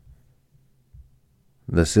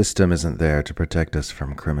The system isn't there to protect us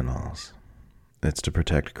from criminals. It's to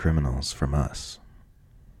protect criminals from us.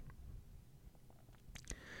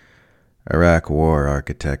 Iraq War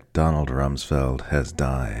architect Donald Rumsfeld has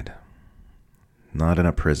died. Not in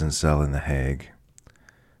a prison cell in The Hague,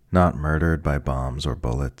 not murdered by bombs or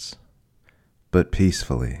bullets, but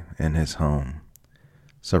peacefully in his home,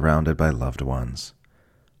 surrounded by loved ones,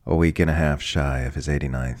 a week and a half shy of his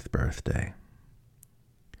 89th birthday.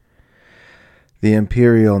 The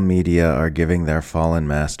imperial media are giving their fallen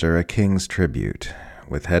master a king's tribute,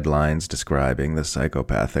 with headlines describing the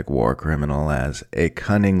psychopathic war criminal as a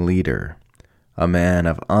cunning leader, a man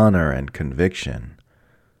of honor and conviction,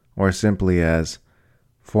 or simply as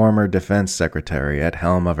former defense secretary at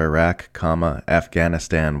helm of Iraq,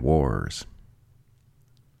 Afghanistan wars.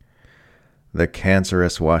 The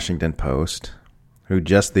cancerous Washington Post, who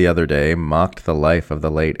just the other day mocked the life of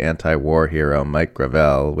the late anti-war hero Mike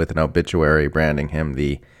Gravel with an obituary branding him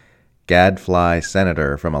the gadfly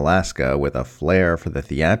senator from Alaska with a flair for the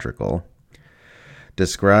theatrical,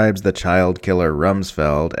 describes the child killer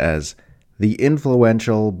Rumsfeld as the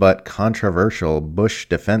influential but controversial Bush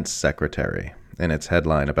defense secretary in its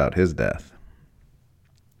headline about his death.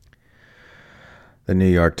 The New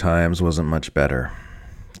York Times wasn't much better.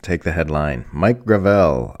 Take the headline, Mike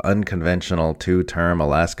Gravel, unconventional two-term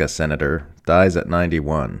Alaska senator, dies at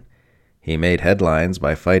 91. He made headlines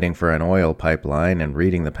by fighting for an oil pipeline and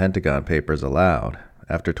reading the Pentagon Papers aloud.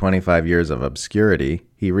 After 25 years of obscurity,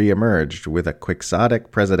 he reemerged with a quixotic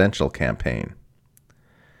presidential campaign.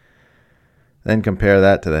 Then compare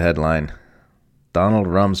that to the headline, Donald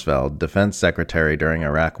Rumsfeld, defense secretary during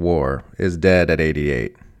Iraq War, is dead at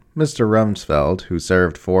 88. Mr. Rumsfeld, who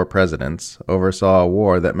served 4 presidents, oversaw a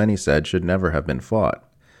war that many said should never have been fought.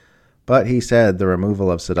 But he said the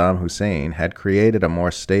removal of Saddam Hussein had created a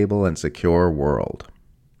more stable and secure world.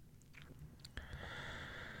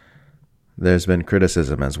 There's been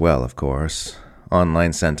criticism as well, of course.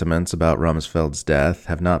 Online sentiments about Rumsfeld's death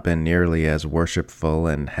have not been nearly as worshipful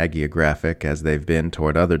and hagiographic as they've been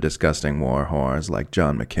toward other disgusting war whores like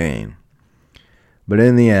John McCain. But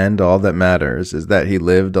in the end, all that matters is that he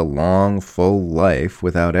lived a long, full life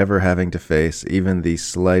without ever having to face even the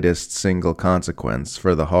slightest single consequence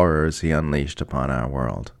for the horrors he unleashed upon our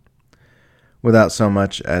world, without so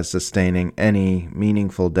much as sustaining any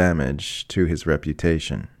meaningful damage to his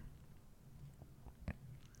reputation.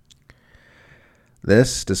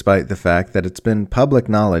 This, despite the fact that it's been public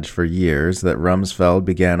knowledge for years that Rumsfeld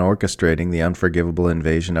began orchestrating the unforgivable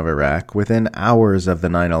invasion of Iraq within hours of the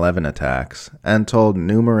 9/11 attacks and told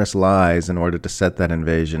numerous lies in order to set that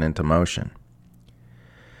invasion into motion.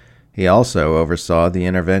 He also oversaw the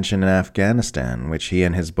intervention in Afghanistan, which he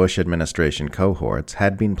and his Bush administration cohorts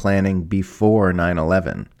had been planning before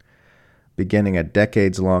 9/11, beginning a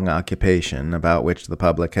decades-long occupation about which the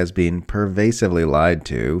public has been pervasively lied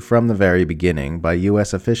to from the very beginning by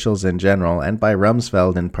U.S. officials in general and by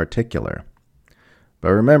Rumsfeld in particular.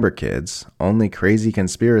 But remember, kids, only crazy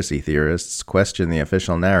conspiracy theorists question the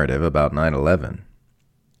official narrative about 9/11.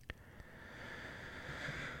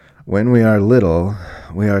 When we are little,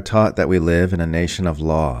 we are taught that we live in a nation of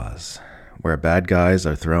laws, where bad guys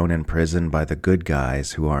are thrown in prison by the good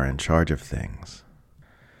guys who are in charge of things.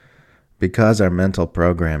 Because our mental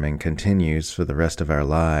programming continues for the rest of our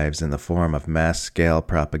lives in the form of mass-scale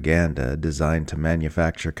propaganda designed to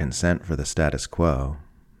manufacture consent for the status quo,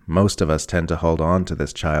 most of us tend to hold on to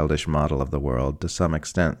this childish model of the world to some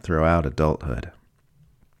extent throughout adulthood.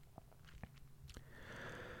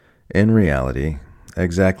 In reality,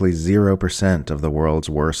 exactly 0% of the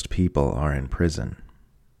world's worst people are in prison.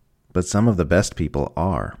 But some of the best people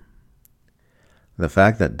are. The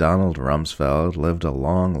fact that Donald Rumsfeld lived a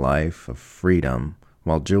long life of freedom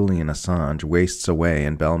while Julian Assange wastes away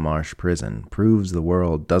in Belmarsh prison proves the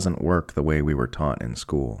world doesn't work the way we were taught in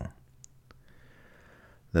school.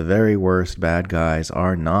 The very worst bad guys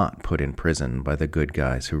are not put in prison by the good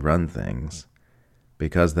guys who run things,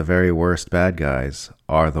 because the very worst bad guys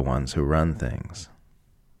are the ones who run things.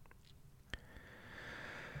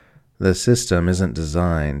 The system isn't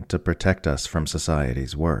designed to protect us from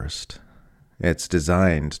society's worst. It's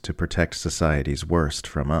designed to protect society's worst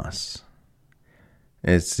from us.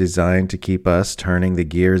 It's designed to keep us turning the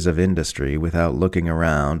gears of industry without looking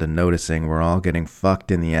around and noticing we're all getting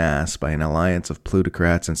fucked in the ass by an alliance of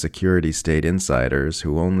plutocrats and security state insiders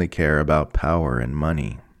who only care about power and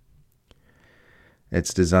money.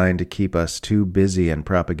 It's designed to keep us too busy and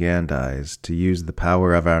propagandized to use the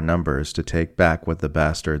power of our numbers to take back what the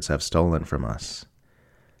bastards have stolen from us,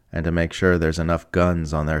 and to make sure there's enough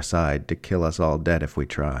guns on their side to kill us all dead if we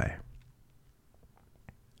try.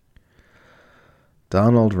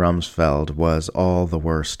 Donald Rumsfeld was all the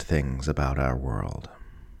worst things about our world.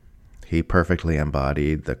 He perfectly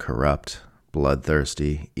embodied the corrupt,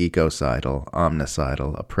 bloodthirsty, ecocidal,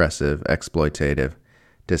 omnicidal, oppressive, exploitative,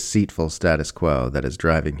 deceitful status quo that is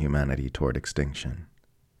driving humanity toward extinction.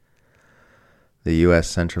 The U.S.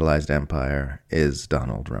 centralized empire is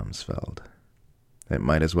Donald Rumsfeld. It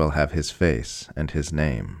might as well have his face and his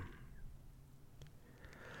name.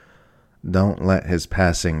 Don't let his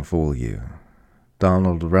passing fool you.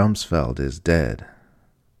 Donald Rumsfeld is dead,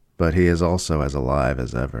 but he is also as alive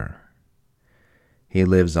as ever. He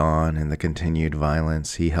lives on in the continued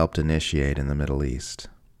violence he helped initiate in the Middle East,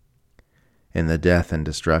 in the death and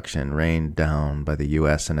destruction rained down by the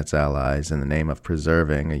U.S. and its allies in the name of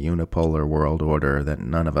preserving a unipolar world order that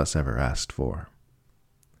none of us ever asked for,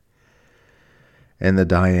 in the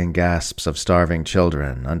dying gasps of starving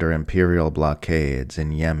children under imperial blockades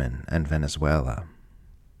in Yemen and Venezuela,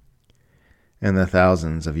 in the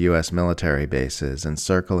thousands of U.S. military bases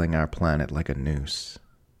encircling our planet like a noose,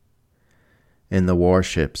 in the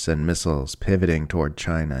warships and missiles pivoting toward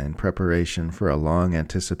China in preparation for a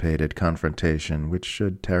long-anticipated confrontation which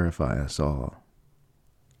should terrify us all.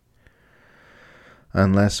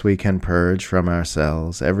 Unless we can purge from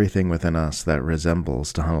ourselves everything within us that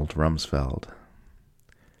resembles Donald Rumsfeld,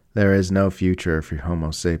 there is no future for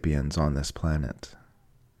Homo sapiens on this planet.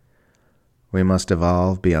 We must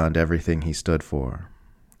evolve beyond everything he stood for,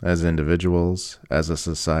 as individuals, as a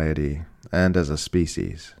society, and as a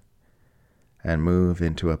species, and move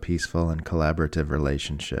into a peaceful and collaborative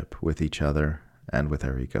relationship with each other and with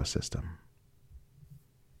our ecosystem.